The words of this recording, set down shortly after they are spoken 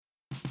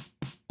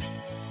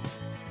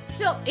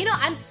So,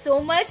 I'm so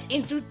much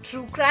into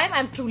true crime.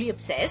 I'm truly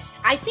obsessed.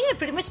 I think I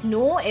pretty much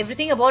know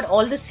everything about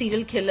all the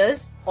serial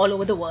killers all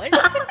over the world.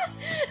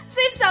 So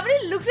if somebody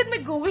looks at my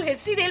Google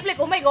history, they'll be like,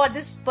 oh my god,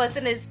 this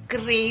person is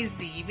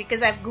crazy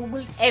because I've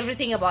Googled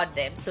everything about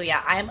them. So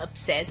yeah, I am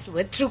obsessed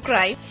with true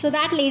crime. So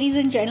that, ladies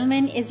and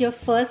gentlemen, is your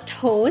first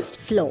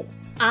host, Flo.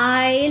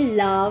 I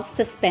love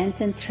suspense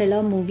and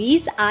thriller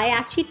movies. I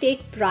actually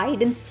take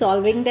pride in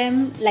solving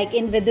them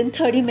within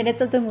 30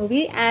 minutes of the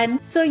movie. And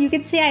so you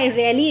can say I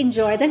really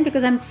enjoy them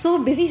because I'm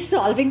so busy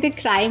solving the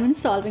crime and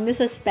solving the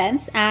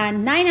suspense.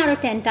 And 9 out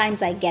of 10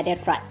 times I get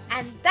it right.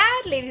 And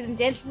that, ladies and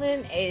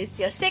gentlemen, is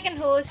your second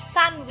host,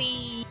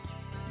 Tanvi.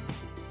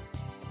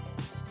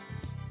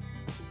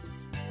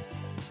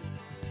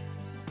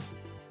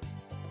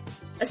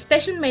 A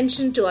special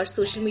mention to our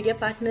social media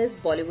partners,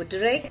 Bollywood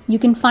Direct. You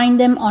can find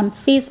them on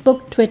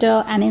Facebook,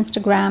 Twitter, and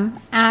Instagram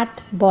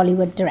at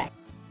Bollywood Direct.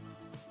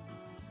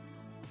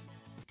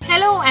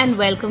 Hello and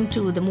welcome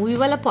to the Movie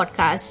Wala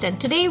podcast,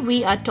 and today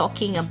we are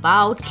talking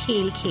about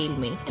Khel Khel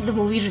Mein. The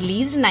movie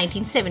released in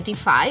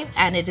 1975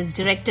 and it is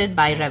directed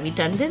by Ravi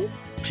Tandon,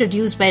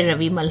 produced by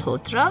Ravi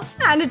Malhotra,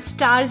 and it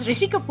stars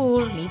Rishi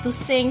Kapoor, Neetu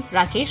Singh,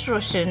 Rakesh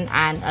Roshan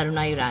and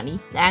Aruna Irani,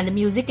 and the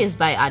music is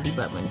by R.D.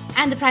 Burman.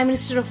 And the Prime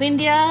Minister of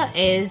India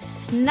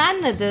is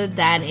none other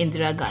than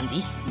Indira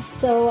Gandhi.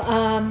 So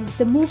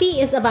the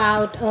movie is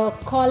about a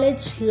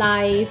college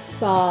life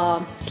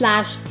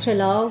slash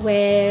thriller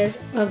where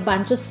a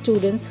bunch of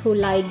students who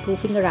like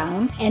goofing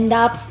around end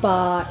up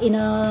in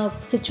a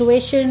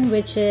situation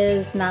which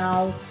is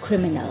now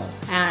criminal,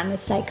 and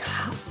it's like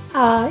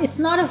it's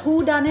not a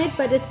whodunit,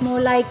 but it's more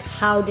like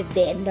how did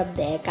they end up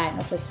there kind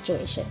of a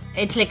situation.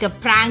 It's like a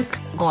prank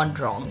gone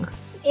wrong.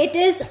 It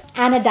is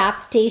an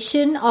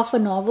adaptation of a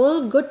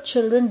novel, Good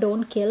Children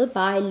Don't Kill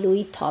by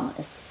Louis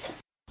Thomas.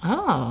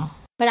 Oh.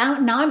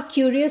 But now I'm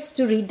curious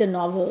to read the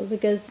novel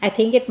because I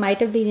think it might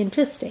have been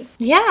interesting.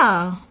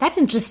 Yeah, that's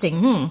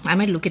interesting. I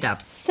might look it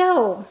up.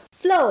 So,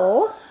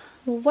 Flo,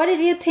 what did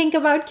you think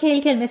about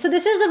Khel Khel Mein? So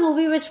this is a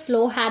movie which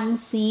Flo hadn't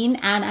seen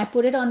and I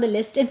put it on the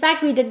list. In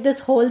fact, we did this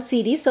whole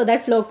series so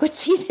that Flo could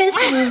see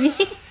this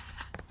movie.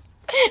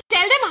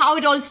 Tell them how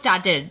it all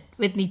started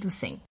with Neetu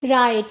Singh.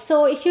 Right.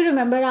 So if you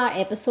remember our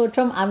episode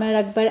from Amar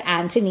Akbar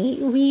Anthony,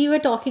 we were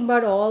talking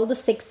about all the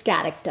 6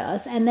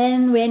 characters. And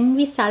then when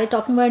we started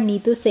talking about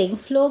Neetu Singh,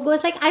 Flo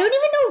goes like, I don't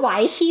even know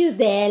why she's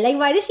there. Like,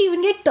 why does she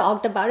even get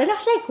talked about? And I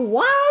was like,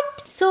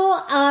 what? So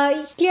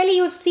clearly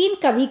you've seen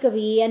Kabhi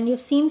Kabhi and you've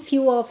seen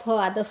few of her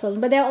other films,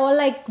 but they're all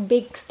like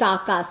big star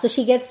cast. So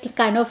she gets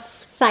kind of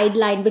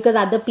sidelined because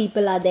other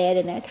people are there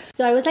in it.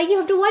 So I was like, you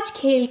have to watch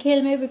Khel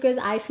Khel Mein because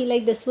I feel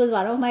like this was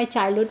one of my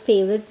childhood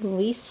favorite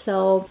movies.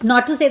 So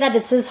not to say that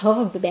this is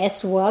her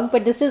best work,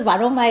 but this is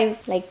one of my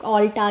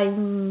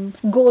all-time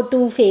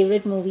go-to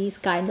favorite movies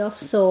kind of.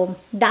 So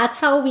that's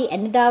how we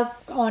ended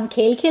up on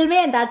Khel Khel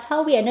Mein, and that's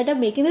how we ended up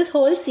making this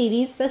whole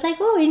series. So I was like,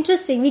 oh,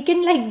 interesting. We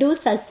can do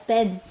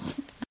suspense.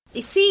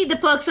 You see the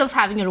perks of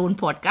having your own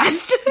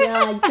podcast.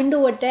 Yeah, you can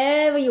do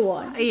whatever you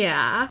want.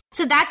 Yeah.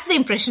 So that's the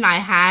impression I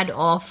had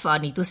of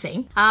Neetu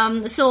Singh.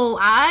 So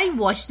I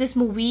watched this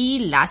movie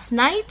last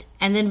night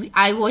and then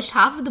I watched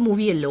half of the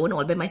movie alone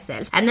all by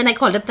myself. And then I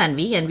called up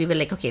Tanvi and we were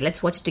like, okay,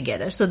 let's watch it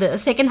together. So the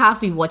second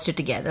half we watched it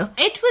together.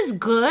 It was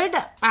good.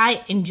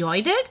 I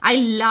enjoyed it. I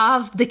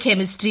loved the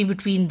chemistry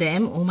between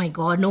them. Oh my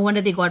God, no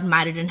wonder they got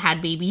married and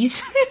had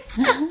babies.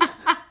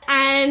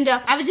 And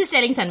I was just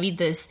telling Tanvi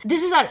this.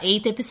 This is our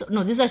 8th episode.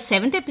 No, this is our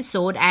 7th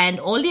episode. And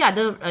all the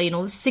other,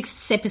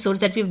 6 episodes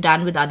that we've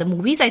done with other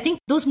movies, I think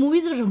those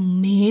movies are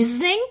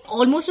amazing.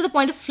 Almost to the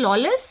point of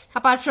flawless.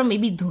 Apart from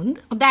maybe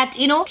Dhund. That,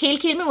 Khel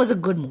Khel Mein was a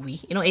good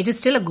movie. It is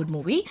still a good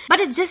movie. But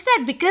it's just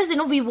that because,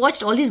 we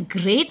watched all these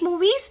great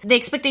movies, the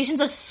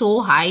expectations are so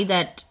high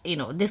that,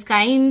 this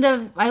kind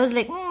of, I was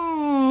like,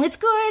 it's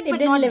good, it but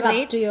didn't not live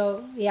great. Up to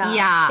your,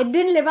 yeah. It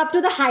didn't live up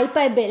to the hype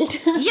I built.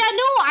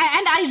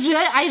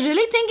 I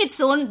really think its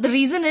own. The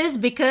reason is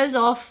because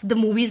of the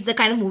movies, the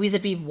kind of movies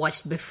that we've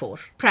watched before,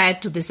 prior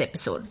to this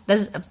episode.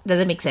 Does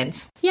it make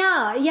sense?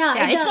 Yeah.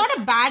 It's not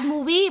a bad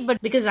movie,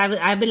 but because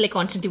I've been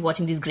constantly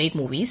watching these great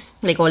movies,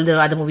 like all the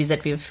other movies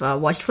that we've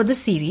watched for the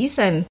series,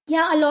 and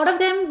yeah, a lot of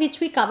them which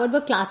we covered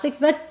were classics.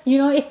 But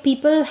if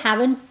people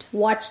haven't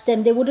watched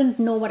them, they wouldn't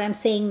know what I'm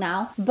saying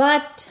now.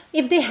 But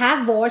if they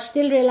have watched,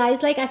 they'll realize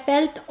I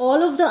felt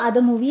all of the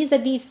other movies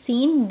that we've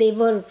seen, they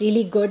were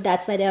really good.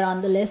 That's why they're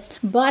on the list.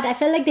 But I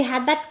felt like they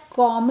had that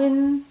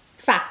common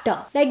factor.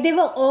 They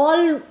were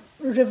all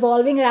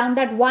revolving around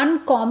that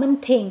one common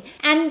thing.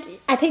 And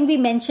I think we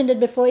mentioned it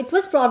before. It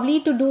was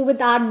probably to do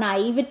with our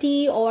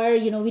naivety or,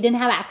 we didn't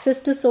have access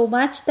to so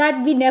much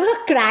that we never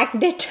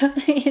cracked it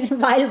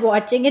while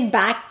watching it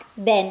back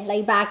then,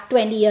 like back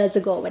 20 years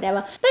ago,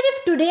 whatever. But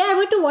if today I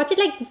were to watch it,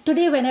 like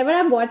today, whenever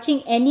I'm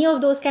watching any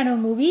of those kind of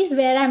movies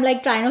where I'm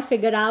like trying to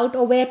figure out,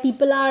 or where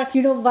people are,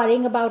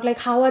 worrying about like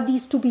how are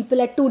these two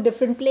people at two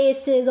different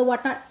places or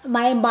whatnot,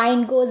 my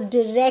mind goes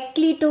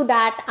directly to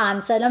that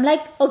answer. And I'm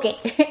like, okay,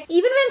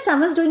 even when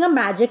someone's doing a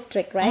magic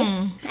trick,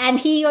 right? And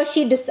he or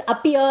she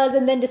disappears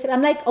and then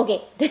I'm like,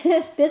 okay,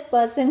 this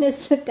person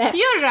is...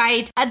 You're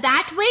right.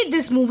 That way,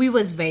 this movie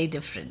was very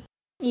different.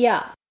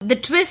 Yeah. The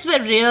twists were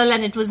real,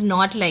 and it was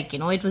not like,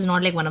 it was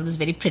not like one of those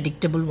very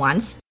predictable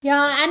ones.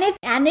 Yeah,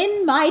 and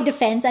in my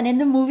defense, and in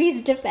the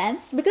movie's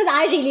defense, because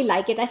I really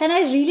like it, and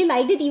I really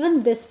liked it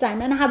even this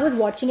time, and I was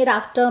watching it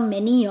after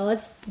many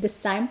years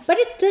this time, but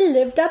it still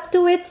lived up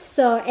to its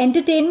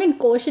entertainment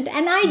quotient,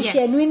 and I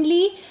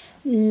genuinely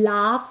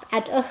laugh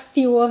at a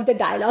few of the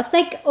dialogues.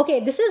 Like, okay,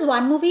 this is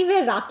one movie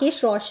where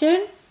Rakesh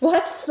Roshan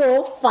was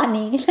so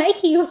funny. Like,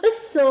 he was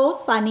so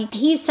funny.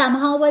 He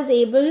somehow was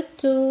able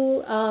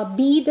to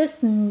be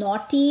this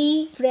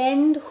naughty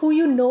friend who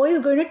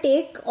is going to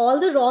take all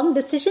the wrong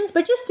decisions,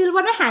 but you still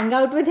want to hang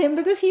out with him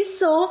because he's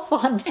so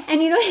fun.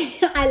 And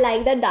I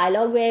like that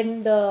dialogue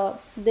when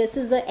this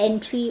is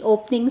the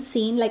opening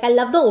scene. Like, I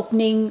love the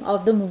opening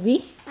of the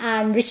movie.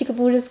 And Rishi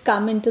Kapoor has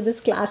come into this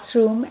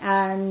classroom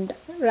and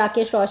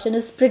Rakesh Roshan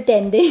is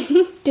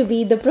pretending to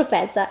be the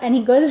professor. And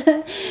he goes,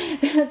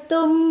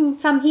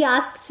 he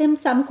asks him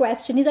some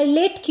question. He's like,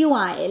 late kyun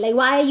aaye? Like,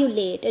 why are you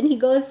late? And he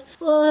goes,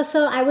 oh,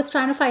 so I was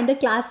trying to find the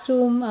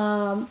classroom.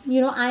 I'm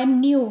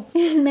new.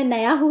 मैं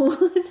नया हूँ.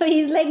 So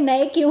he's like,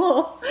 नए क्यों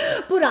हो?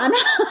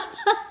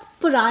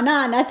 पुराना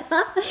आना था.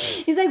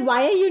 He's like,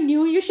 why are you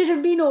new? You should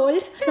have been old.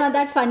 It's not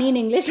that funny in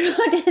English,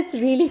 but it's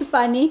really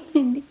funny.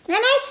 And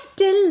I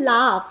still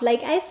laugh.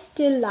 Like,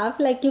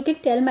 you can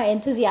tell my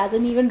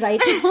enthusiasm even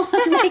right now.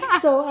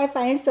 I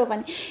find it so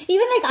funny.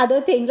 Even like other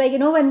things, like,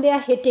 when they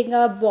are hitting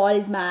a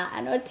bald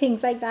man or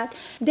things like that.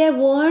 There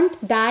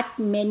weren't that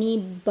many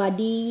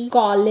buddy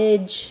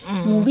college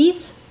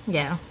movies.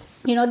 Yeah.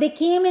 They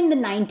came in the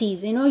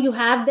 90s. You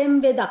have them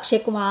with Akshay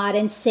Kumar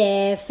and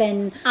Saif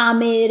and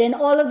Amir, and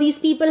all of these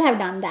people have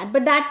done that.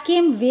 But that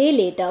came way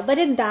later. But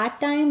at that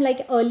time,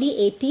 like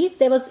early 80s,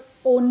 there was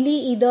only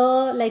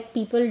either like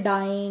people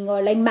dying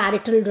or like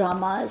marital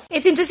dramas.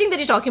 It's interesting that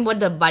you're talking about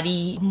the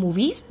buddy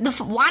movies. The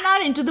 1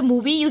 hour into the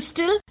movie, you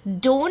still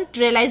don't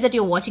realize that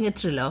you're watching a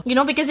thriller,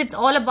 because it's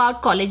all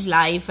about college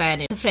life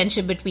and the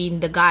friendship between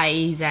the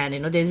guys, and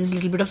there's this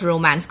little bit of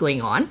romance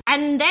going on,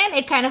 and then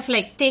it kind of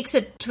like takes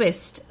a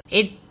twist.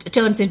 It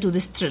turns into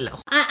this thriller.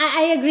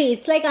 I agree.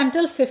 It's like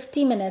until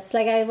 50 minutes.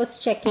 Like I was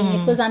checking.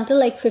 It was until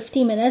like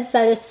 50 minutes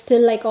that is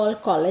still like all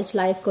college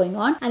life going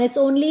on. And it's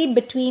only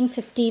between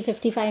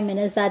 55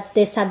 minutes that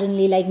they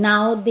suddenly like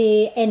now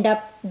they end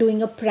up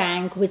doing a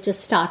prank which is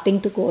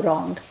starting to go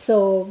wrong.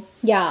 So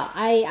yeah,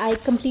 I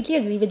completely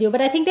agree with you.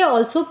 But I think they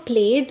also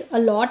played a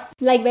lot,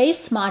 like very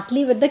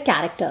smartly with the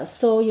characters.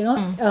 So,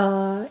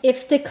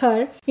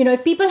 Iftikhar,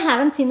 if people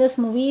haven't seen this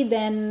movie,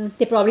 then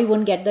they probably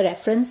won't get the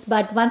reference.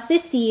 But once they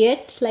see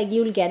it, like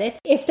you'll get it.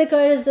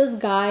 Iftikhar is this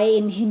guy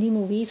in Hindi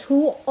movies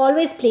who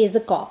always plays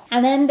the cop.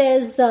 And then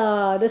there's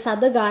this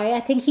other guy. I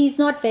think he's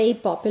not very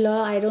popular.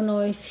 I don't know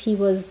if he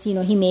was,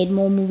 he made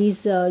more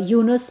movies.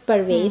 Yunus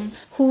Parvez,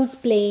 who's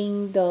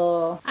playing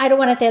I don't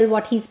want to tell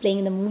what he's playing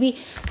in the movie,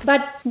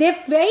 but they've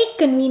very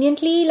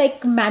conveniently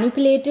like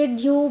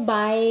manipulated you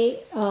by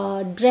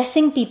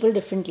dressing people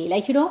differently.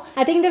 Like,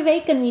 I think they're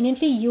very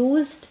conveniently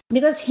used,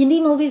 because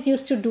Hindi movies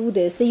used to do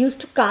this. They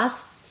used to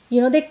cast, they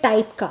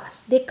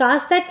typecast. They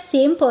cast that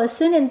same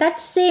person in that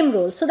same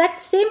role. So that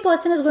same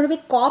person is going to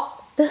be cop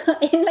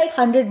in like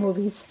 100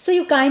 movies. So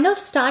you kind of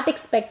start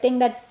expecting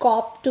that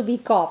cop to be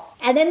cop.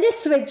 And then they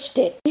switched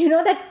it.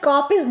 That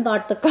cop is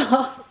not the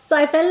cop. So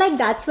I felt like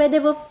that's where they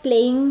were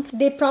playing.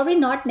 They probably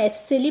not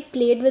necessarily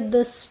played with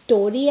the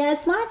story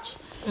as much.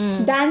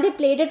 Than they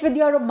played it with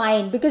your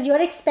mind, because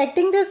you're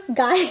expecting this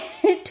guy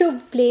to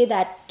play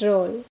that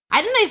role.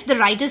 I don't know if the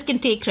writers can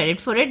take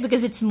credit for it,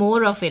 because it's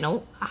more of,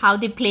 how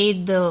they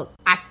played the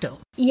actor.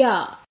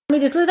 Yeah. I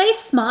mean, it was very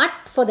smart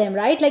for them,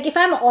 right? Like, if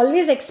I'm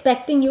always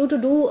expecting you to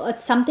do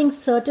something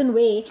certain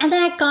way, and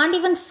then I can't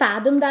even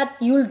fathom that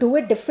you'll do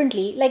it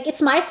differently, like,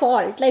 it's my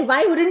fault. Like,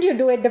 why wouldn't you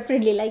do it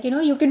differently? Like,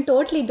 you can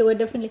totally do it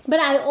differently. But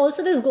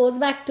this goes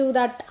back to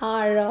that,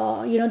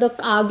 the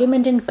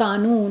argument in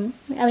Kanoon.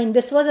 I mean,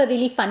 this was a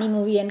really funny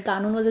movie, and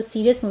Kanoon was a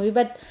serious movie,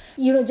 but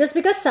just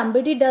because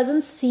somebody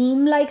doesn't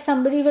seem like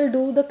somebody will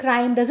do the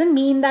crime doesn't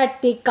mean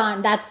that they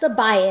can't. That's the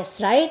bias,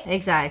 right?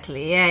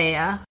 Exactly.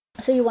 Yeah.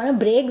 So you want to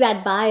break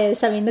that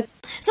bias. I mean,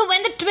 so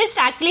when the twist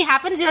actually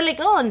happens, you're like,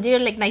 oh, and you're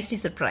like nicely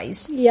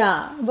surprised.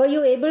 Yeah. Were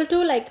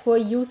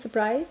you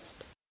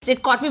surprised?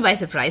 It caught me by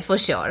surprise for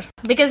sure.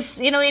 Because,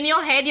 in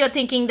your head, you're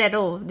thinking that,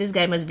 oh, this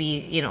guy must be,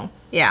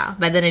 yeah.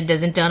 But then it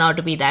doesn't turn out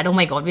to be that. Oh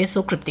my God, we're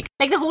so cryptic.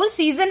 Like the whole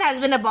season has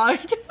been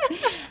about,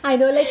 I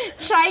know, like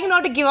trying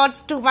not to give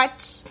out too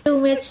much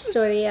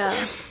story, yeah.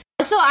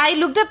 So I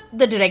looked up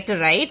the director,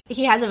 right?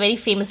 He has a very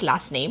famous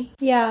last name.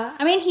 Yeah,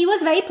 I mean, he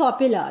was very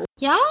popular.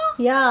 Yeah?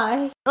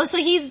 Yeah. Oh, so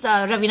he's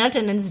Raveena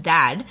Tandon's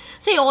dad.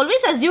 So you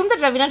always assume that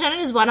Raveena Tandon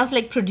is one of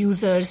like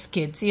producers'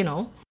 kids, you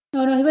know.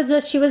 No,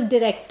 she was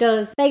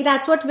directors. Like,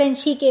 that's what, when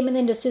she came in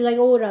the industry, like,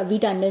 oh, Ravi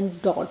Tandon's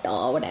daughter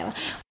or whatever.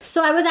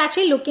 So I was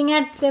actually looking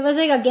at, there was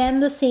like, again,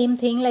 the same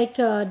thing, like,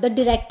 the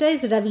director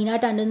is Raveena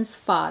Tandon's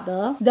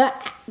father.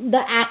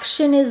 The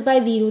action is by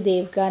Veeru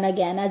Devgan,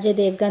 again, Ajay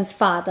Devgan's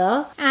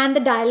father. And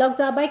the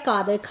dialogues are by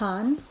Kader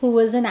Khan, who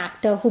was an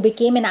actor, who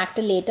became an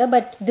actor later,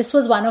 but this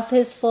was one of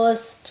his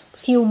first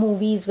few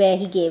movies where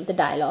he gave the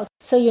dialogue.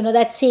 So, you know,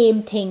 that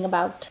same thing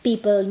about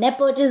people,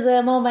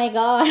 nepotism, oh my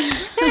god.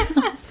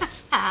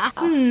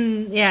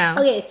 Yeah.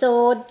 Okay,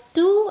 so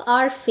to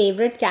our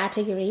favorite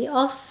category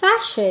of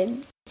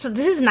fashion. So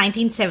this is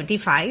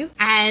 1975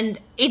 and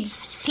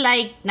it's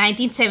like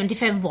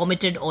 1975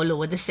 vomited all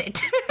over the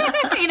set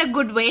in a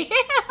good way.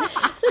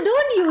 So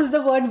don't use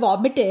the word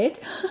vomited.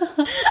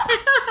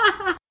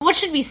 What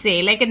should we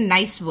say? Like a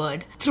nice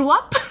word. Threw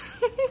up?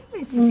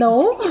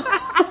 No.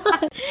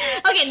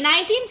 Okay,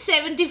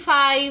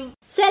 1975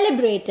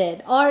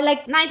 celebrated, or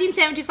like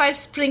 1975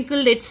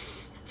 sprinkled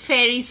its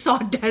fairy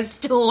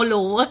sawdust all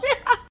over.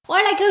 Or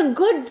like a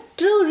good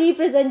true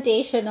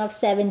representation of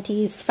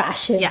 70s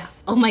fashion. Yeah.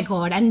 Oh my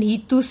god, and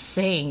Neetu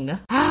Singh.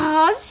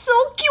 Ah, so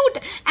cute.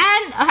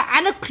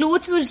 And her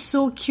clothes were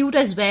so cute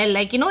as well.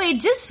 Like, you know, it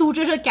just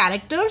suited her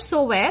character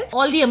so well.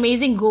 All the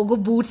amazing go-go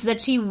boots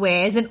that she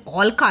wears in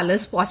all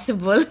colors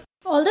possible.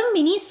 All the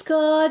mini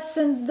skirts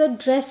and the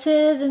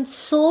dresses, and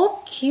so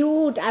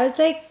cute. I was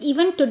like,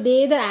 even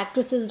today the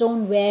actresses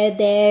don't wear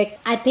their...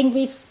 I think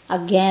this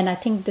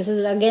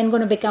is again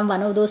going to become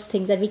one of those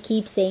things that we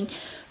keep saying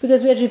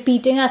because we're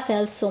repeating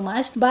ourselves so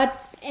much.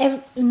 But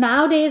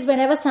nowadays,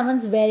 whenever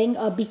someone's wearing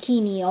a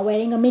bikini or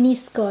wearing a mini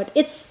skirt,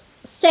 it's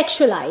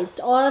sexualized,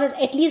 or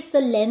at least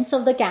the lens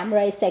of the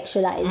camera is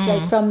sexualized.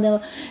 Like from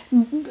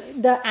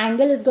the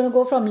angle is going to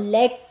go from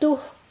leg to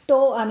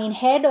toe,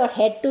 head or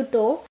head to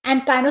toe,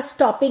 and kind of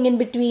stopping in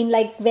between,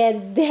 like where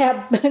they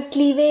have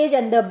cleavage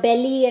and the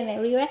belly and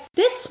everywhere.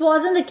 This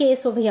wasn't the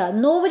case over here.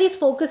 Nobody's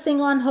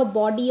focusing on her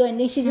body or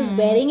anything. She's just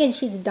wearing and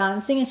she's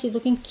dancing and she's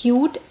looking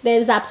cute. There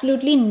is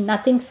absolutely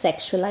nothing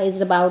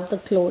sexualized about the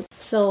clothes.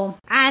 So,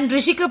 and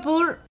Rishi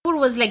Kapoor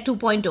was like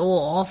 2.0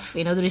 off,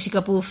 you know, the Rishi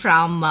Kapoor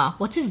from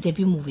what's his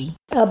debut movie?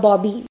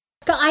 Bobby.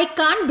 I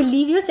can't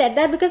believe you said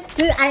that because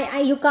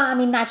you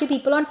can't. Naturally,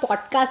 people on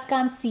podcasts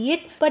can't see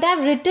it, but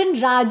I've written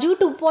Raju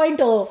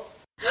 2.0.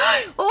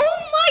 Oh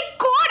my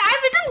god,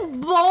 I've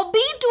written Bobby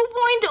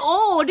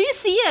 2.0. Do you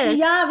see it?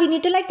 Yeah, we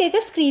need to like take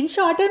a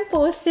screenshot and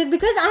post it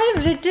because I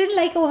have written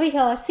like over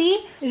here. See,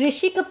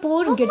 Rishi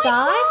Kapoor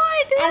guitar,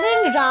 and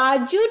then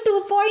Raju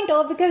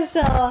 2.0 because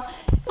Bobby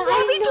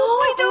 2.0. Oh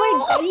my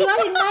god, you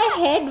are in my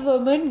head,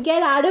 woman.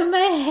 Get out of my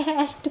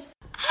head.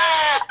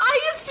 Are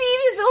you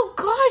serious? Oh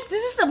gosh,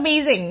 this is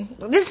amazing.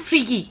 This is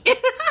freaky.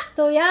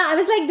 So yeah, I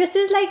was like, this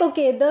is like,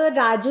 okay, the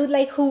Raju,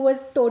 like who was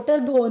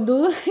total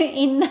bhondu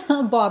in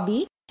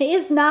Bobby, he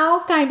is now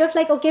kind of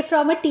like, okay,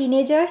 from a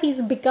teenager, he's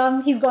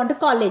gone to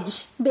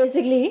college.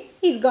 Basically,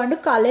 he's gone to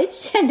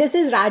college, and this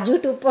is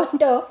Raju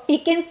 2.0. He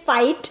can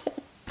fight.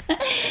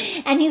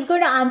 And he's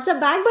going to answer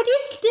back, but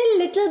he's still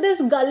little,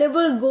 this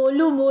gullible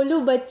golu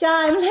molu bacha.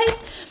 I'm like,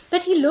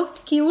 but he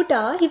looked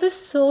cuter. He was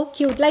so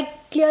cute.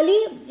 Like clearly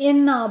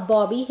in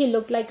Bobby, he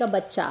looked like a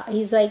bacha.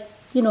 He's like,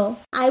 you know,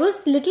 I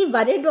was little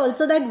worried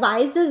also that why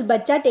is this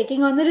bacha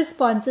taking on the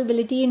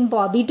responsibility in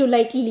Bobby to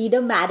like lead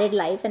a married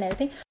life and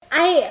everything.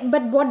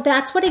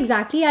 That's what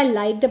exactly I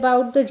liked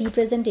about the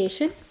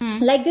representation.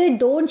 Like they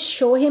don't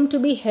show him to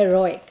be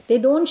heroic. They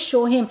don't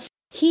show him.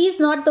 He's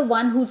not the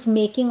one who's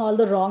making all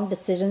the wrong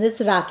decisions. It's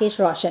Rakesh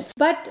Roshan.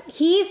 But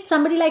he's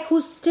somebody like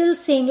who's still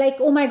saying like,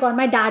 oh my god,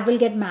 my dad will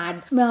get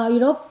mad.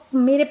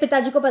 मेरे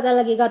पिताजी को पता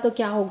लगेगा तो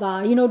क्या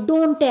होगा? You know,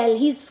 don't tell.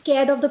 He's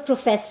scared of the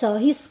professor.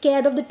 He's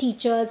scared of the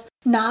teachers.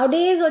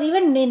 Nowadays, or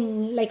even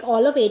in like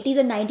all of 80s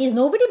and 90s,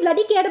 nobody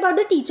bloody cared about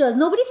the teachers.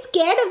 Nobody's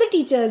scared of the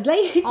teachers.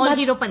 Like all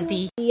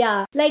hero-panti.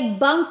 Yeah. Like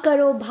bunk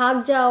karo,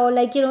 bhag jao.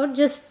 Like, you know,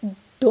 just...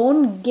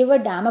 don't give a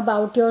damn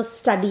about your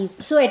studies.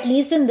 So at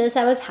least in this,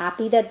 I was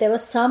happy that there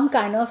was some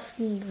kind of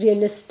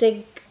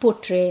realistic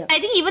portrayal. I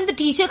think even the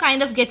teacher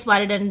kind of gets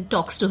worried and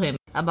talks to him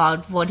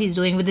about what he's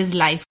doing with his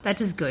life.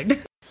 That was good.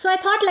 So I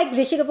thought like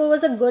Rishi Kapoor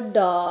was a good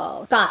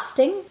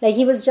casting. Like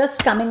he was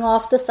just coming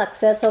off the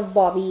success of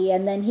Bobby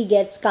and then he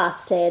gets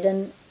casted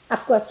and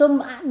of course. So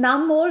now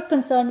I'm more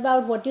concerned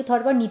about what you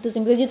thought about Neetu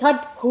Singh because you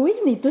thought, who is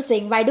Neetu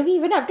Singh? Why do we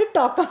even have to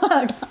talk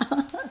about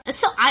her?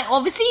 So I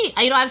obviously,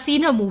 I've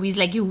seen her movies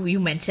like you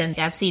mentioned.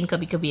 I've seen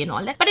Kabhi Kabhi and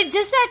all that. But it's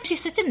just that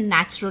she's such a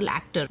natural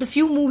actor. The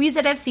few movies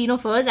that I've seen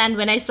of hers and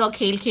when I saw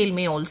Khel Khel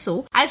Mein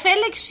also, I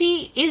felt like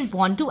she is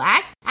born to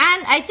act.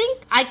 And I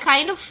think I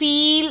kind of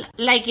feel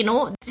like, you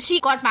know, she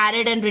got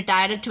married and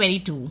retired at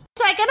 22.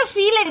 So I kind of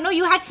feel like, you know,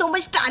 you had so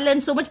much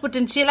talent, so much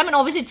potential. I mean,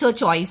 obviously it's her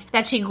choice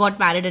that she got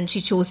married and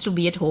she chose to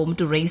be at home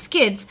to raise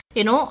kids.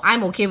 You know,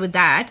 I'm okay with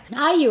that.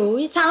 Are you?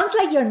 It sounds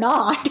like you're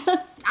not.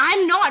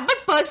 I'm not, but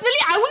personally,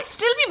 I will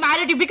still be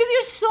mad at you because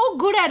you're so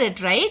good at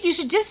it, right? You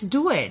should just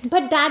do it.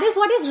 But that is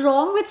what is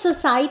wrong with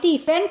society.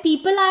 When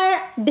people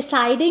are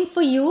deciding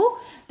for you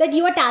that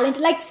you are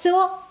talented, like,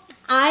 so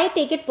I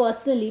take it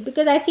personally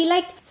because I feel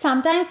like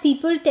sometimes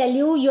people tell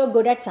you you're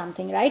good at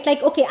something, right?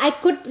 Like, okay,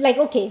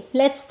 okay,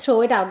 let's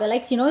throw it out there.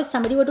 Like, if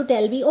somebody were to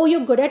tell me, oh,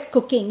 you're good at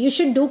cooking, you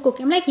should do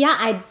cooking. I'm like,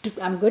 yeah,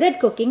 I'm good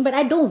at cooking, but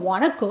I don't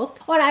want to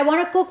cook. Or I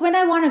want to cook when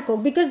I want to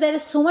cook because there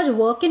is so much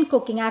work in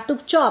cooking. I have to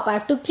chop, I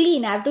have to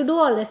clean, I have to do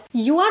all this.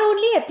 You are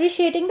only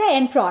appreciating the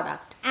end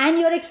product. And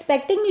you're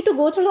expecting me to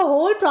go through the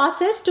whole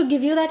process to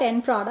give you that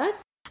end product.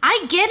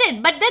 I get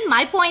it, but then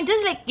my point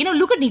is like,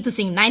 look at Neetu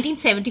Singh,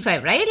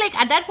 1975, right? Like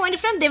at that point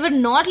of time, there were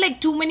not like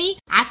too many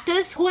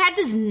actors who had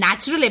this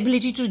natural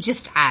ability to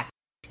just act.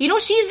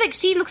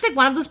 She looks like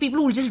one of those people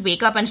who will just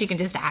wake up and she can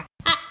just act.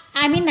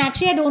 I mean,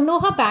 naturally, I don't know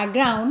her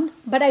background,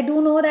 but I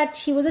do know that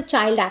she was a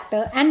child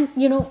actor. And,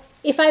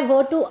 if I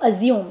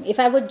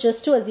were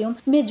just to assume,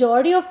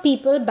 majority of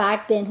people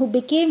back then who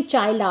became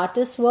child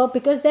artists were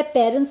because their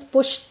parents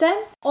pushed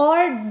them,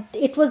 or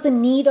it was the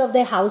need of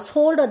their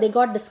household, or they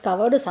got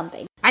discovered or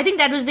something. I think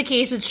that was the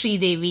case with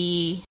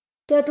Sridevi.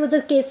 That was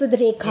the case with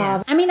Rekha.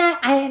 Yeah. I mean,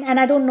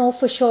 I don't know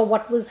for sure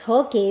what was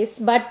her case,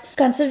 but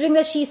considering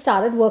that she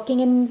started working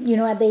in,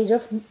 at the age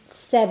of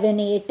 7,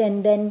 8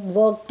 and then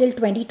worked till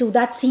 22,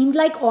 that seemed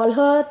like all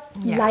her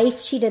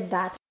life she did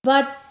that.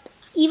 But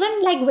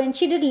even like when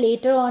she did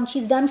later on,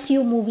 she's done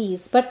few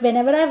movies, but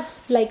whenever I've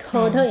like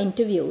heard her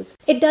interviews,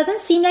 it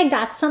doesn't seem like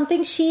that's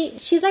something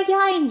she's like,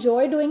 yeah, I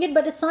enjoy doing it,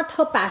 but it's not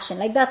her passion.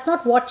 Like that's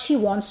not what she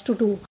wants to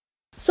do.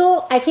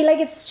 So I feel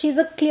like she's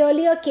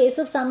clearly a case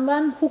of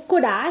someone who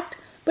could act,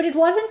 but it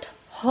wasn't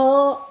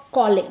her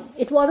calling.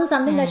 It wasn't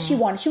something that she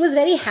wanted. She was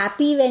very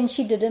happy when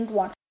she didn't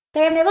want.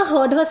 Like I've never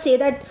heard her say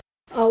that,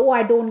 oh,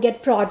 I don't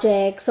get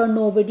projects or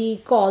nobody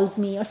calls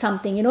me or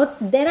something,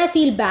 Then I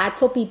feel bad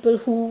for people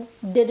who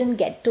didn't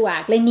get to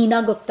act. Like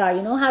Neena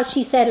Gupta, how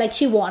she said like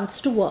she wants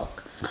to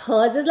work.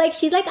 Hers is like,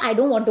 she's like, I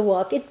don't want to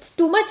work. It's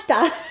too much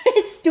time.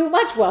 It's too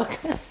much work.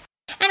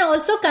 And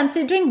also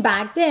considering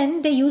back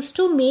then, they used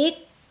to make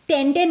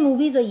 10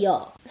 movies a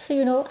year.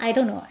 So, I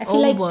don't know. I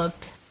feel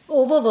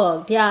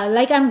Overworked, yeah.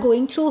 Like I'm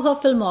going through her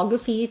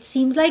filmography. It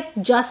seems like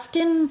just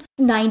in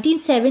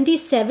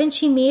 1977,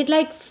 she made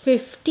like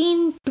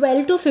 12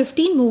 to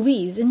 15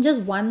 movies in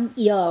just 1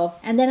 year.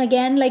 And then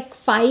again, like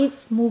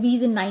 5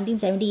 movies in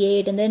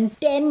 1978 and then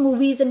 10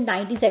 movies in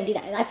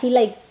 1979. I feel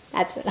like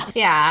that's a lot.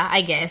 Yeah,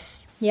 I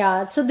guess.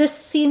 Yeah, so this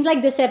seems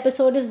like this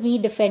episode is me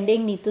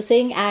defending Neetu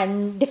Singh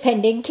and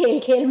defending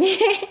Khel Mein.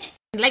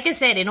 Like I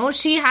said,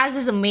 she has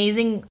this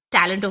amazing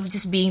talent of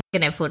just being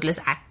an effortless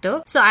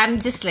actor. So I'm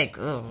just like,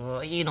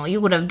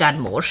 you could have done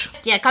more.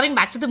 Yeah, coming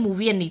back to the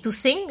movie and Neetu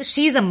Singh,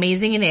 she's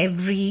amazing in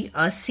every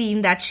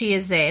scene that she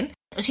is in.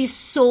 She's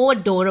so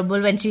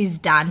adorable when she's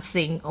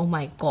dancing. Oh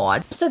my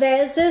God. So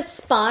there's this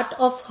part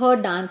of her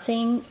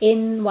dancing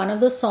in one of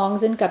the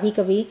songs in Kabhi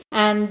Kabhi.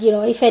 And,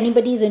 if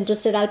anybody is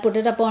interested, I'll put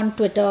it up on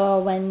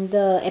Twitter when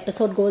the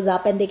episode goes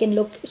up and they can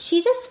look.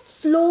 She just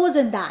flows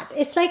in that.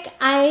 It's like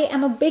I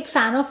am a big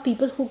fan of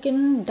people who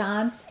can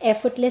dance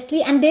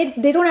effortlessly and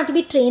they don't have to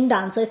be trained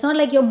dancers. It's not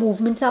like your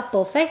movements are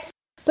perfect,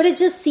 but it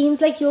just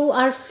seems like you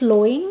are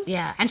flowing.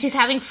 Yeah, and she's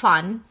having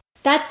fun.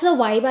 That's the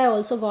vibe I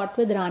also got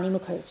with Rani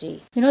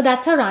Mukherjee.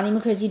 That's how Rani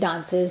Mukherjee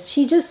dances.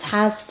 She just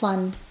has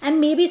fun. And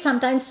maybe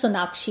sometimes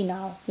Sonakshi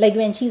now. Like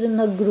when she's in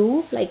her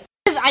groove, like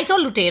I saw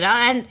Lutera,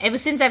 and ever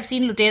since I've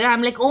seen Lutera,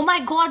 I'm like, oh my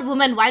God,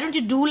 woman, why don't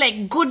you do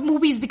like good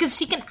movies? Because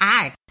she can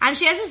act. And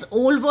she has this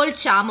old world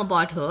charm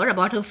about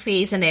her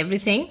face and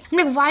everything. I'm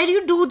like, why do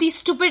you do these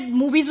stupid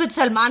movies with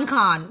Salman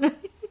Khan?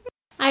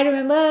 I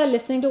remember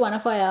listening to one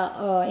of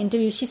her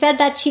interviews. She said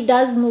that she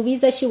does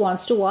movies that she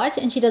wants to watch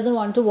and she doesn't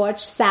want to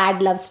watch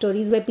sad love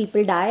stories where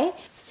people die.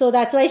 So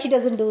that's why she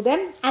doesn't do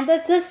them. And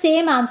that's the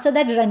same answer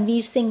that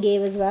Ranveer Singh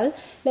gave as well.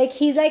 Like,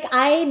 he's like,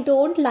 I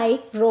don't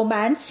like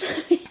romance.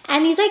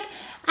 And he's like,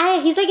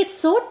 it's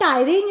so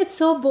tiring. It's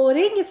so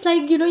boring. It's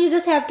like, you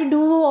just have to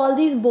do all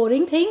these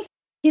boring things.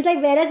 He's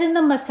like, whereas in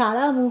the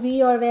masala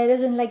movie or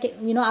whereas in like,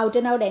 out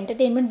and out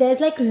entertainment,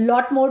 there's like a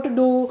lot more to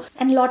do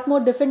and a lot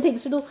more different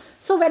things to do.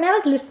 So when I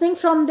was listening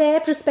from their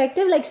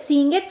perspective, like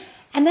seeing it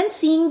and then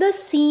seeing the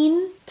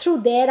scene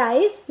through their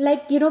eyes,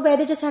 like, where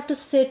they just have to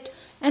sit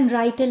and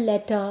write a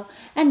letter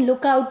and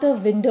look out the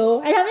window.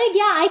 And I'm like,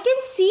 yeah, I can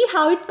see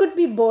how it could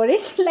be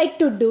boring, like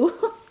to do.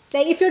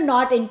 Like if you're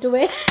not into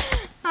it.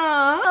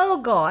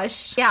 Oh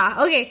gosh. Yeah,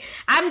 okay.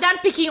 I'm done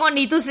picking on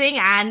Neetu Singh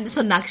and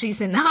Sonakshi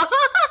Sinha.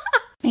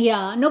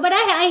 Yeah, no, but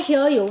I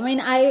hear you. I mean,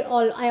 I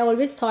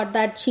always thought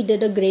that she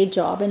did a great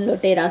job in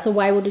Lutera, so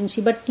why wouldn't she?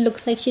 But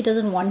looks like she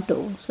doesn't want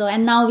to. So,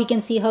 and now we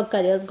can see her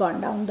career's gone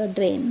down the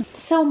drain.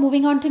 So,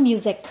 moving on to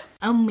music.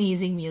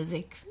 Amazing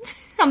music.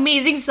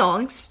 Amazing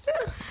songs.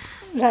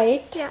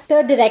 Right. Yeah.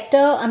 The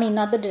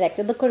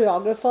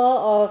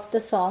choreographer of the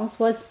songs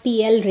was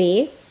P.L.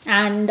 Ray.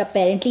 And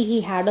apparently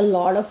he had a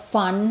lot of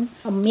fun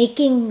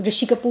making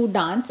Rishi Kapoor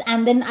dance.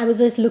 And then I was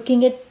just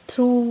looking it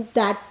through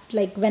that,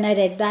 like when I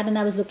read that and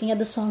I was looking at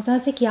the songs, and I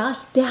was like, yeah,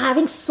 they're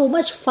having so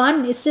much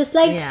fun. It's just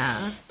like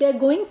they're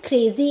going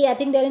crazy. I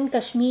think they're in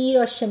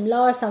Kashmir or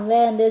Shimla or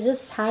somewhere, and they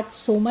just had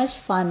so much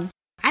fun.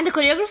 And the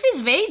choreography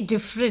is very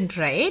different,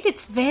 right?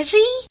 It's very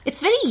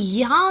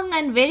young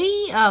and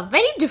very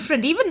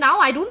different. Even now,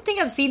 I don't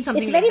think I've seen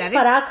something like that. It's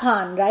very Farah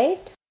Khan, right?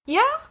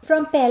 Yeah.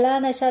 From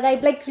Pehla Nasha,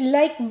 right?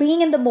 Like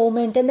being in the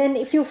moment. And then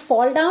if you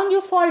fall down,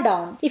 you fall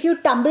down. If you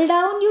tumble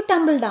down, you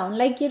tumble down.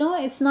 Like,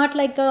 it's not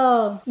like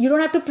you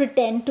don't have to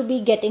pretend to be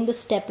getting the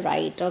step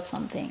right or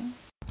something.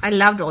 I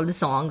loved all the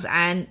songs,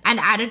 and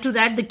added to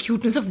that, the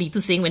cuteness of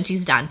Neetu Singh when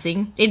she's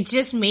dancing. It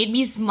just made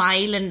me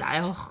smile, and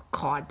oh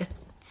God,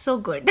 so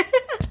good.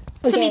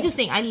 So Neetu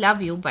Singh, I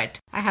love you, but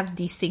I have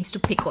these things to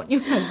pick on you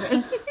as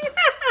well.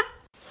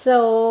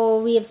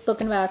 So we have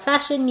spoken about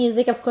fashion,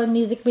 music. Of course,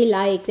 music we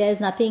like. There's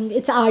nothing.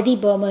 It's R.D.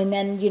 Burman,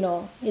 and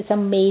it's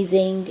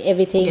amazing.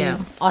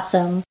 Everything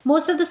awesome.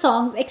 Most of the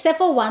songs, except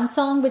for one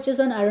song, which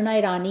is on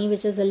Aruna Irani,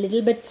 which is a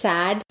little bit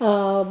sad,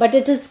 but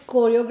it is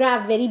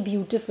choreographed very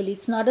beautifully.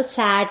 It's not a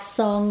sad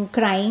song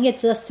crying.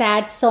 It's a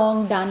sad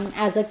song done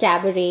as a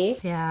cabaret.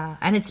 Yeah,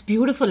 and it's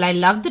beautiful. I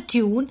love the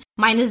tune.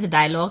 Minus the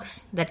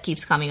dialogues that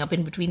keeps coming up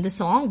in between the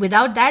song.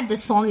 Without that, the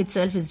song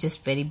itself is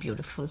just very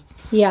beautiful.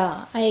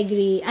 Yeah, I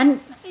agree. And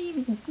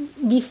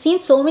we've seen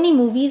so many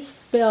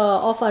movies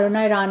of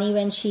Aruna Irani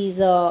when she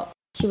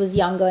was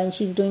younger and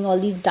she's doing all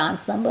these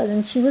dance numbers,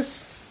 and she was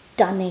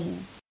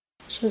stunning.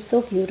 She was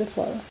so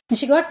beautiful. And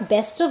she got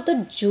best of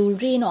the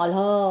jewelry in all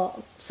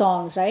her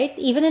songs, right?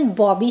 Even in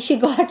Bobby, she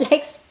got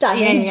like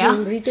stunning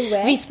jewelry to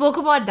wear. We spoke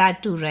about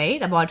that too,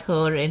 right? About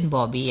her in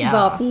Bobby, yeah.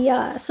 Bobby,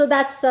 yeah. So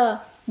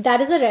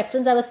that is a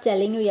reference I was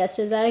telling you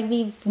yesterday. Like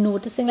we're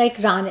noticing like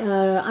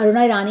Aruna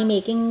Irani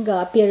making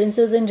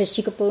appearances in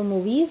Rishi Kapoor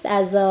movies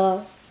as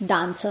a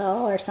dancer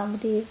or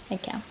somebody.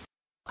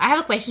 I have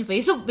a question for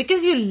you. So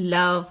because you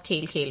love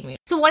Khel Khel Mein,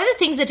 so what are the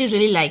things that you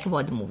really like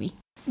about the movie?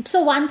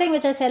 So one thing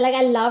which I said, like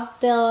I love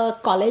the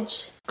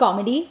college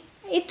comedy.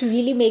 It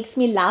really makes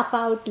me laugh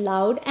out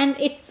loud, and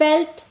it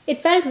felt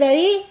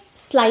very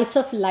slice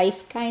of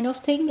life kind of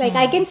thing. Like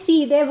I can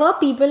see there were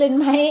people in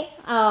my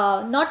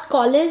not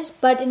college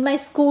but in my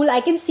school, I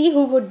can see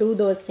who would do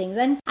those things,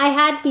 and I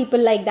had people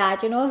like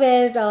that,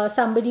 where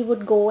somebody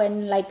would go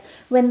and like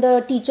when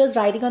the teacher's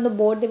writing on the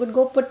board, they would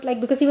go put like,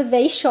 because he was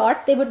very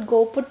short, they would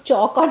go put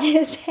chalk on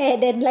his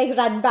head and like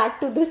run back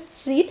to the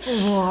seat.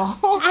 Wow.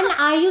 And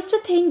I used to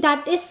think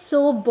that is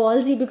so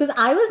ballsy, because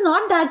I was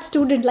not that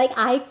student. Like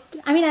I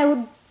mean I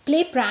would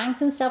play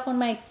pranks and stuff on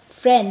my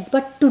friends,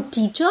 but to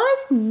teachers,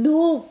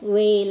 no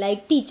way.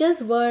 Like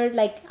teachers were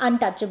like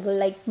untouchable,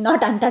 like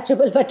not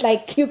untouchable, but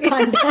like you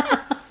can't.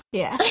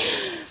 Yeah.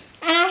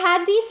 And I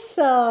had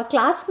these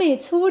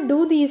classmates who would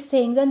do these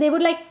things, and they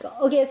would like,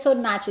 okay, so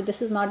naturally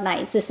this is not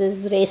nice, this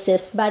is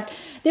racist, but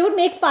they would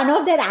make fun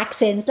of their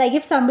accents. Like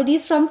if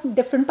somebody's from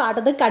different part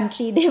of the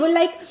country, they were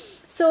like,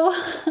 so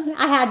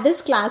I had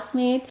this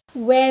classmate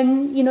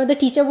when, the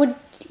teacher would,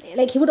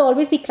 like he would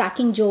always be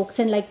cracking jokes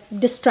and like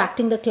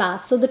distracting the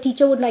class. So the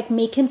teacher would like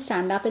make him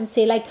stand up and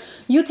say like,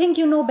 you think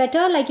you know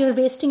better, like you're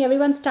wasting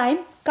everyone's time.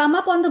 Come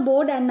up on the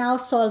board and now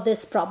solve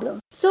this problem.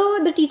 So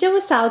the teacher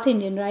was South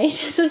Indian, right?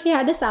 So he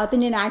had a South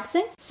Indian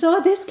accent. So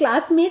this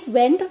classmate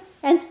went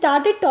and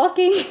started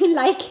talking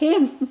like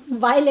him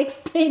while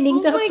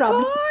explaining the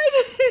problem. God.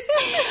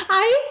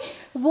 I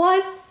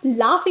was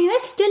laughing. I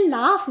still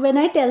laugh when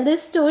I tell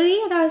this story,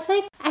 and I was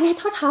like, and I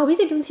thought, how is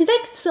he doing? He's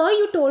like, sir,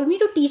 you told me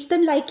to teach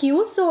them like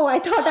you, so I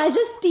thought I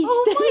just teach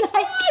them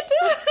like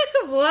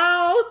you.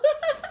 Wow.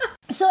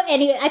 So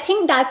anyway, I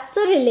think that's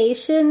the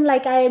relation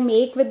like I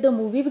make with the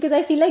movie, because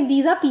I feel like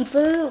these are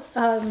people,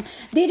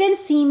 they didn't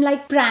seem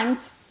like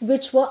pranks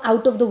which were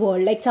out of the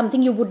world, like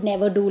something you would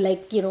never do,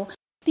 like,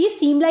 these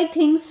seem like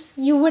things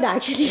you would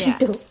actually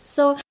do.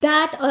 So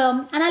that,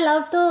 and I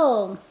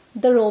love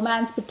the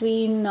romance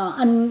between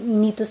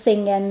Neetu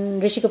Singh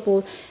and Rishi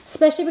Kapoor,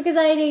 especially because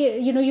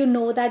you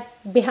know that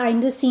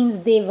behind the scenes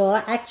they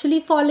were actually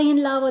falling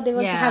in love, or they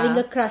were having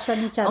a crush on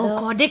each other. Oh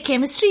God, their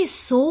chemistry is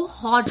so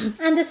hot.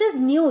 And this is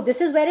new.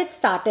 This is where it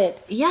started.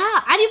 Yeah,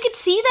 and you could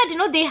see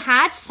that, they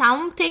had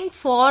something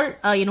for,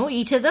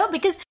 each other,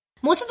 because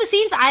most of the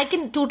scenes I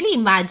can totally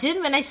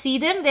imagine when I see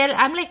them.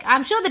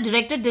 I'm sure the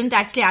director didn't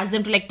actually ask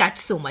them to like touch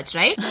so much,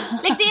 right?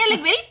 Like they are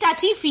like very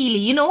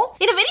touchy-feely, in a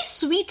very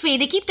sweet way.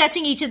 They keep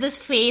touching each other's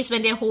face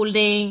when they're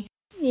holding,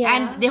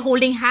 and they're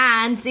holding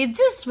hands. It's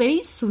just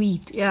very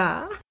sweet.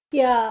 Yeah.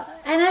 Yeah,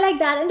 and I like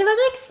that. And there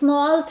was like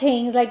small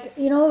things, like,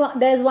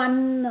 there's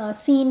one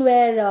scene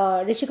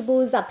where Rishi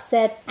Kapoor is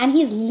upset and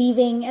he's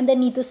leaving, and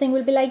then Neetu Singh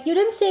will be like, you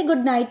didn't say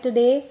goodnight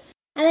today.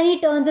 And then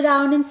he turns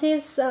around and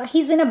says,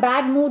 he's in a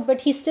bad mood, but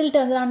he still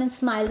turns around and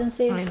smiles and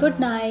says, good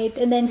night.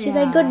 And then she's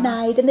like, good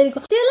night. And then they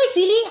go. They're like,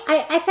 really,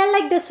 I felt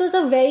like this was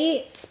a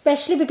very,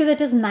 especially because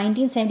it is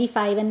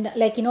 1975 and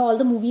like, you know, all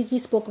the movies we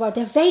spoke about,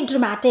 they're very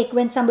dramatic.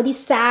 When somebody's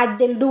sad,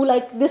 they'll do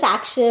like this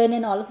action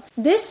and all.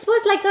 This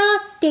was like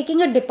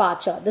taking a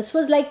departure. This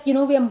was like, you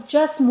know, we are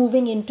just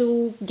moving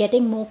into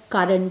getting more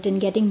current and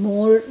getting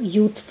more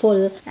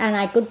youthful. And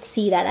I could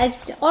see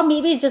that. Or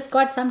maybe it just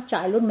got some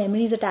childhood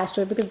memories attached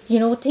to it because, you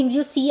know, things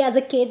you see as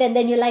a kid and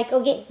then you're like,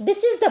 okay,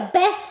 this is the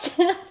best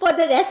for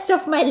the rest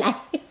of my life.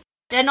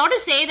 And not to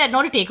say that,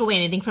 not to take away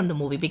anything from the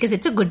movie because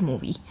it's a good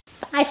movie.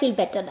 I feel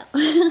better now.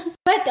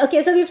 But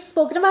okay, so we've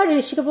spoken about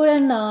Rishi Kapoor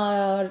and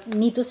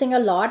Neetu Singh a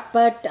lot,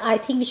 but I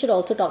think we should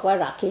also talk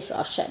about Rakesh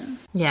Roshan.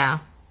 Yeah.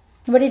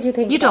 What did you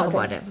think? You talk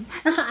about him.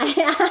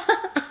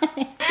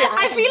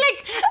 I feel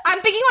like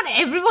I'm picking on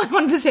everyone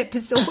on this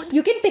episode.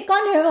 You can pick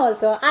on him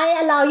also.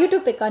 I allow you to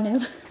pick on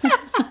him.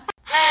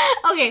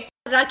 Okay,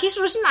 Rakesh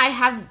Roshan, I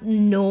have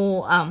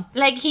no,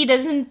 like he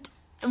doesn't,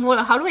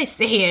 how do I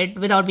say it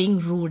without being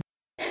rude?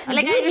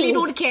 Like I really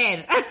don't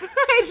care.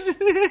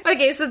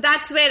 Okay, so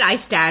that's where I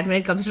stand when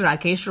it comes to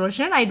Rakesh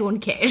Roshan. I don't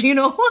care, you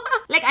know.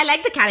 Like I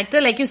like the character,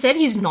 like you said,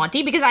 he's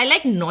naughty because I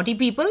like naughty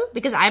people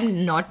because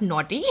I'm not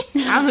naughty.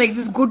 I'm like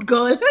this good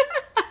girl.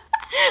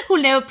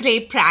 Who'll never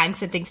play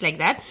pranks and things like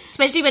that.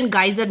 Especially when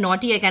guys are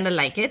naughty, I kind of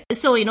like it.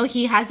 So, you know,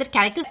 he has that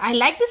character. I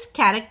like this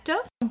character,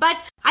 but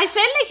I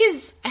felt like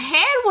his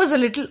hair was a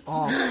little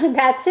off.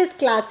 That's his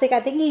classic. I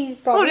think he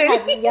probably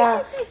has,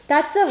 yeah.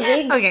 That's the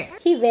wig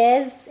he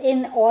wears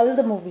in all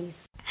the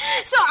movies.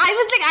 So I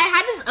was like, I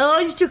had this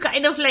urge to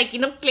kind of like, you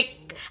know,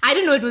 click. I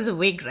didn't know it was a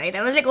wig, right?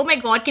 I was like, oh my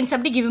God, can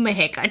somebody give him a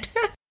haircut?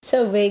 It's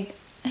a wig.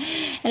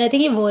 And I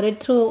think he wore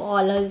it through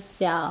all his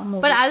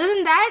movies. But other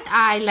than that,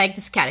 I like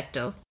this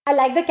character. I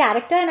like the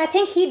character and I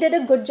think he did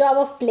a good job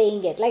of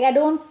playing it. Like I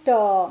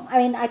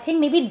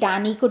think maybe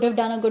Danny could have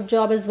done a good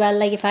job as well.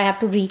 Like if I have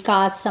to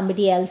recast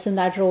somebody else in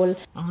that role.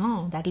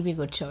 Oh, that'll be a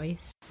good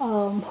choice.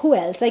 Who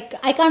else? Like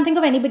I can't think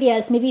of anybody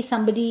else. Maybe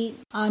somebody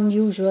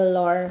unusual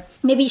or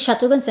maybe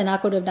Shatrughan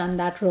Sinha could have done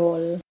that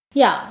role.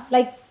 Yeah,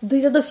 like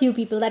these are the few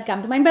people that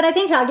come to mind. But I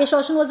think Rakesh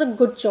Roshan was a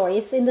good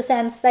choice in the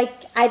sense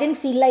like I didn't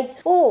feel like,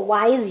 oh,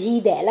 why is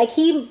he there? Like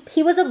he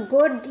was a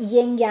good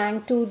yin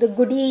yang to the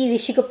goody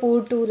Rishi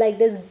Kapoor to like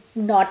this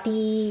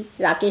naughty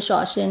Rakesh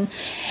Roshan.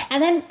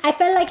 And then I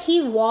felt like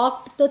he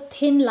walked the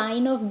thin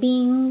line of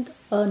being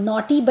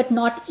naughty but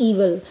not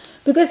evil.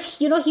 Because,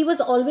 you know, he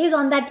was always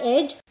on that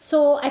edge.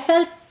 So I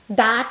felt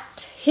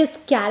that his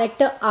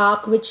character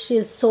arc, which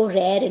is so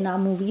rare in our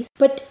movies,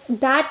 but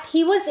that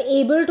he was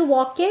able to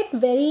walk it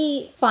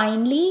very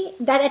finely,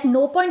 that at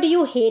no point do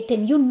you hate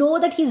him. You know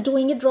that he's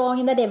doing it wrong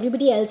and that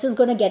everybody else is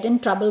going to get in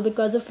trouble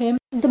because of him.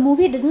 The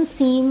movie didn't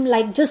seem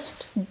like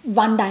just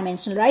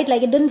one-dimensional, right?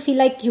 Like it didn't feel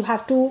like you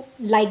have to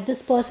like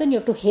this person, you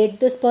have to hate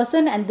this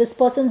person, and this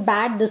person's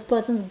bad, this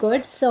person's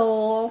good.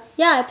 So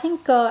yeah, I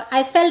think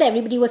I felt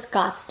everybody was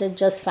casted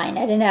just fine.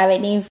 I didn't have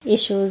any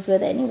issues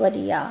with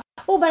anybody. Yeah.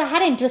 Oh, but I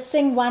had an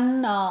interesting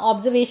one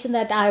observation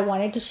that I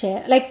wanted to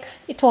share. Like,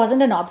 it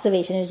wasn't an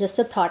observation, it was just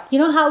a thought. You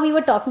know how we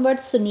were talking about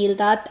Sunil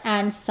Dutt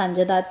and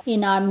Sanjay Dutt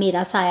in our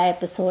Mera Saya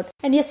episode?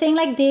 And you're saying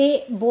like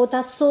they both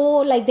are so,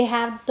 like they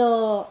have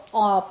the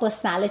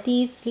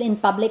personalities in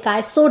public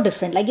eye so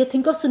different. Like you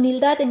think of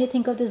Sunil Dutt and you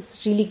think of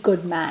this really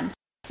good man.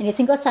 And you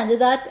think of Sanjay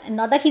Dutt, and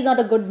not that he's not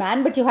a good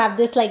man, but you have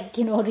this like,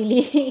 you know,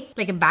 really...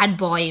 like a bad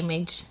boy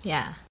image,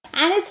 yeah.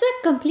 And it's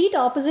a complete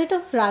opposite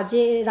of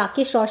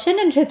Rakesh Roshan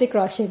and Hrithik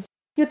Roshan.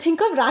 You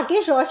think of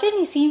Rakesh Roshan,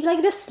 he seems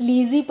like the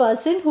sleazy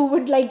person who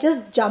would like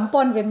just jump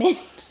on women,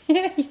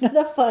 you know,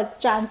 the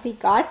first chance he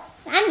got.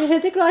 And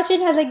Hrithik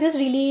Roshan has like this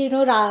really, you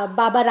know,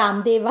 Baba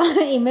Ramdeva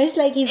image,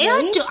 like he's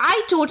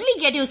I totally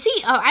get you.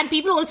 See, and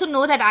people also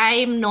know that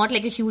I'm not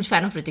like a huge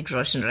fan of Hrithik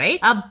Roshan, right?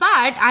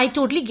 But I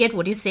totally get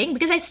what you're saying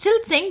because I still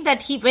think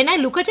that when I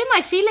look at him,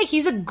 I feel like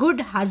he's a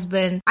good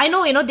husband. I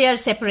know, you know, they are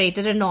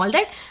separated and all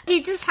that.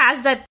 He just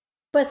has that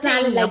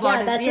personality, like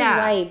that's his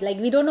vibe. Like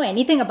we don't know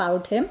anything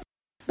about him.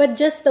 But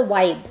just the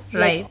vibe.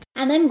 Right. Like,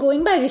 and then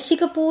going by Rishi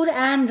Kapoor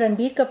and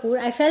Ranbir Kapoor,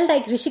 I felt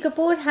like Rishi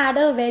Kapoor had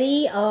a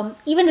very...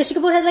 even Rishi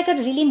Kapoor has like a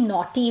really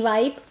naughty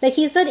vibe. Like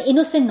he's an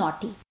innocent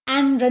naughty.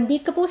 And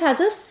Ranbir Kapoor has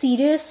a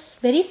serious,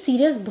 very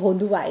serious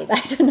Bhondu vibe.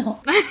 I don't know.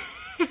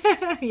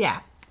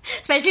 Yeah.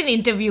 Especially in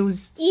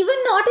interviews. Even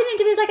not in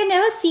interviews. Like I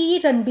never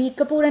see Ranbir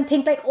Kapoor and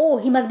think like, oh,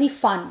 he must be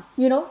fun.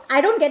 You know?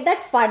 I don't get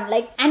that fun.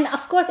 Like, and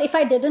of course, if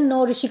I didn't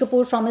know Rishi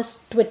Kapoor from his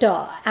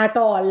Twitter at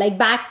all, like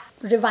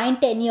rewind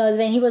 10 years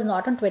when he was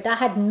not on Twitter, I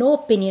had no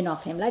opinion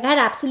of him. Like I had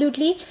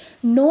absolutely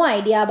no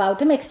idea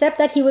about him except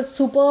that he was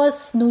super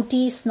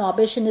snooty,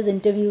 snobbish in his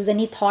interviews and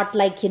he thought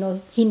like, you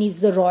know, he needs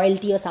the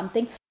royalty or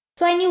something.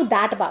 So I knew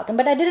that about him,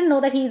 but I didn't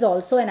know that he's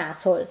also an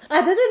asshole.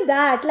 Other than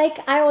that, like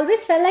I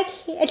always felt like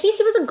at least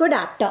he was a good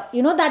actor.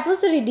 You know, that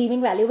was the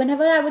redeeming value.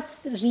 Whenever I would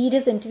read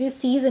his interviews,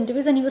 see his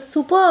interviews, and he was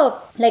super,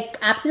 like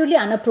absolutely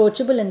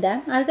unapproachable in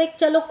them, I was like,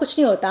 chalo, kuch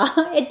nahi hota.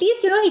 At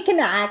least, you know, he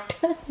can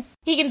act.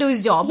 He can do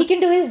his job. He can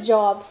do his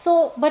job.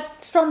 So,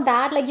 but from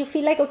that, like, you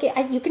feel like, okay,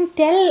 you can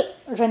tell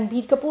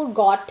Ranbir Kapoor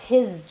got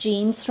his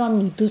genes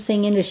from Neetu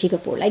Singh and Rishi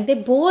Kapoor. Like, they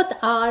both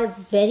are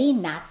very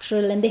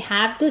natural and they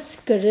have this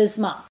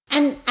charisma.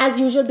 And as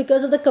usual,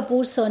 because of the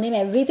Kapoor surname,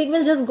 everything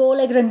will just go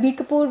like Ranbir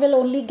Kapoor will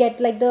only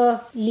get like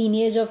the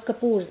lineage of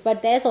Kapoors.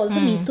 But there's also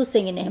Neetu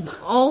Singh in him.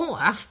 Oh,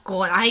 of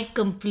course. I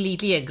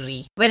completely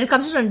agree. When it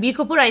comes to Ranbir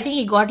Kapoor, I think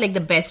he got like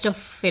the best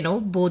of,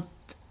 both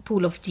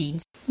pool of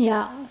genes.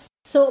 Yeah.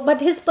 So,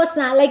 but his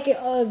personality,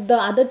 like the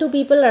other two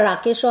people,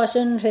 Rakesh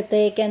Roshan,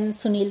 Hrithik and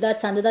Sunil Dutt,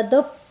 Sanjay Dutt,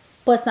 the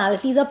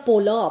personalities are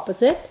polar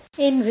opposite.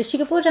 In Rishi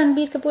Kapoor,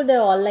 Ranbir Kapoor,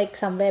 they're all like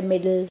somewhere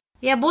middle.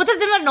 Yeah, both of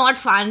them are not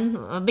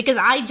fun because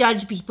I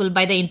judge people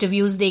by the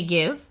interviews they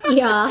give.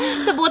 Yeah.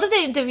 So both of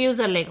their interviews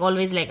are like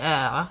always like,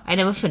 I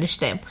never finished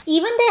them.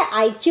 Even their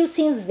IQ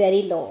seems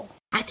very low.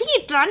 I think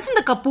it runs in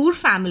the Kapoor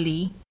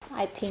family.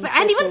 I think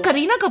And so even too.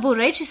 Kareena Kapoor,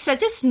 right? She's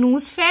such a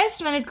snooze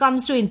fest when it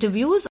comes to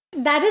interviews.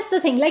 That is the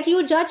thing. Like,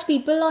 you judge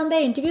people on their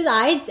interviews.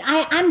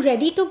 I'm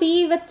ready to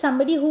be with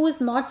somebody who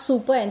is not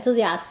super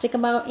enthusiastic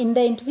about in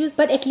the interviews,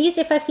 but at least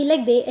if I feel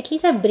like they at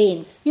least have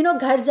brains.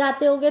 घर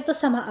जाते होगे तो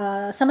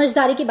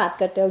समझदारी की बात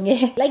करते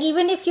होंगे. Like,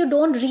 even if you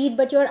don't read,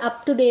 but you're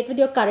up to date with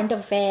your current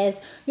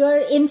affairs, you're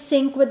in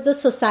sync with the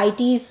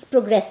society's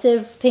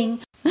progressive thing.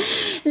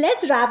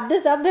 Let's wrap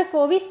this up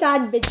before we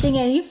start bitching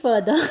any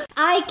further.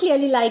 I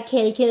clearly like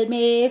Khel Khel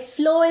Mein.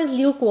 Flo is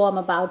lukewarm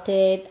about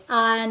it.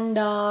 And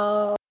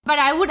But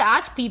I would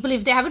ask people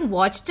if they haven't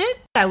watched it,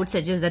 I would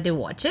suggest that they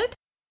watch it.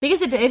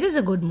 Because it is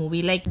a good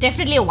movie. Like,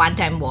 definitely a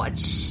one-time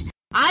watch.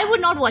 I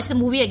would not watch the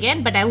movie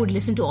again, but I would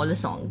listen to all the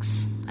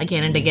songs.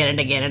 Again and again and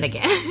again and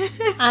again.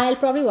 I'll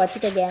probably watch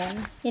it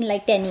again in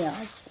like 10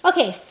 years.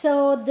 Okay,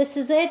 so this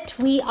is it.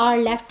 We are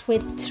left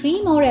with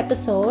 3 more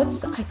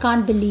episodes. I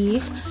can't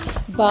believe.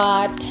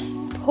 But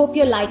hope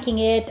you're liking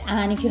it.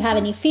 And if you have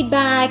any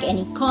feedback,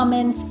 any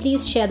comments,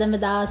 please share them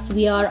with us.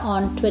 We are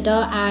on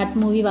Twitter at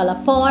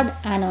MovieWalaPod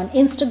and on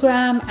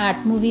Instagram at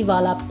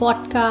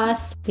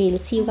MovieWalaPodcast. We'll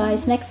see you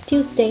guys next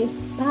Tuesday.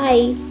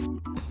 Bye.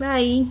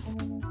 Bye.